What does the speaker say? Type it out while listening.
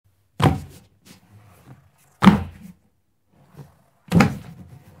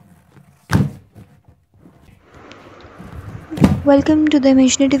Welcome to the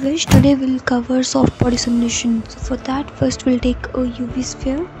Imaginative Wish. Today we'll cover soft body simulation. So for that, first we'll take a UV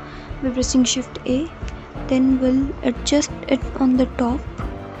sphere by pressing Shift A. Then we'll adjust it on the top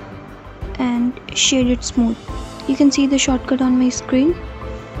and shade it smooth. You can see the shortcut on my screen.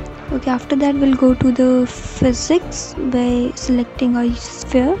 Okay, after that we'll go to the physics by selecting a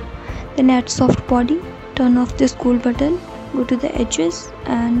sphere. Then add soft body. Turn off the scroll button. Go to the edges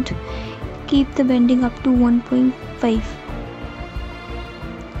and keep the bending up to 1.5.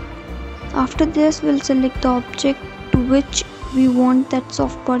 After this, we'll select the object to which we want that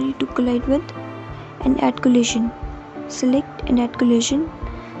soft body to collide with and add collision. Select and add collision.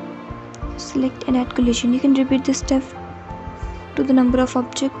 Select and add collision. You can repeat this step to the number of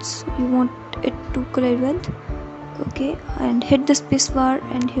objects you want it to collide with. Okay, and hit the spacebar,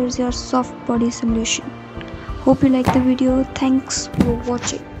 and here's your soft body simulation. Hope you like the video. Thanks for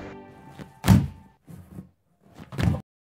watching.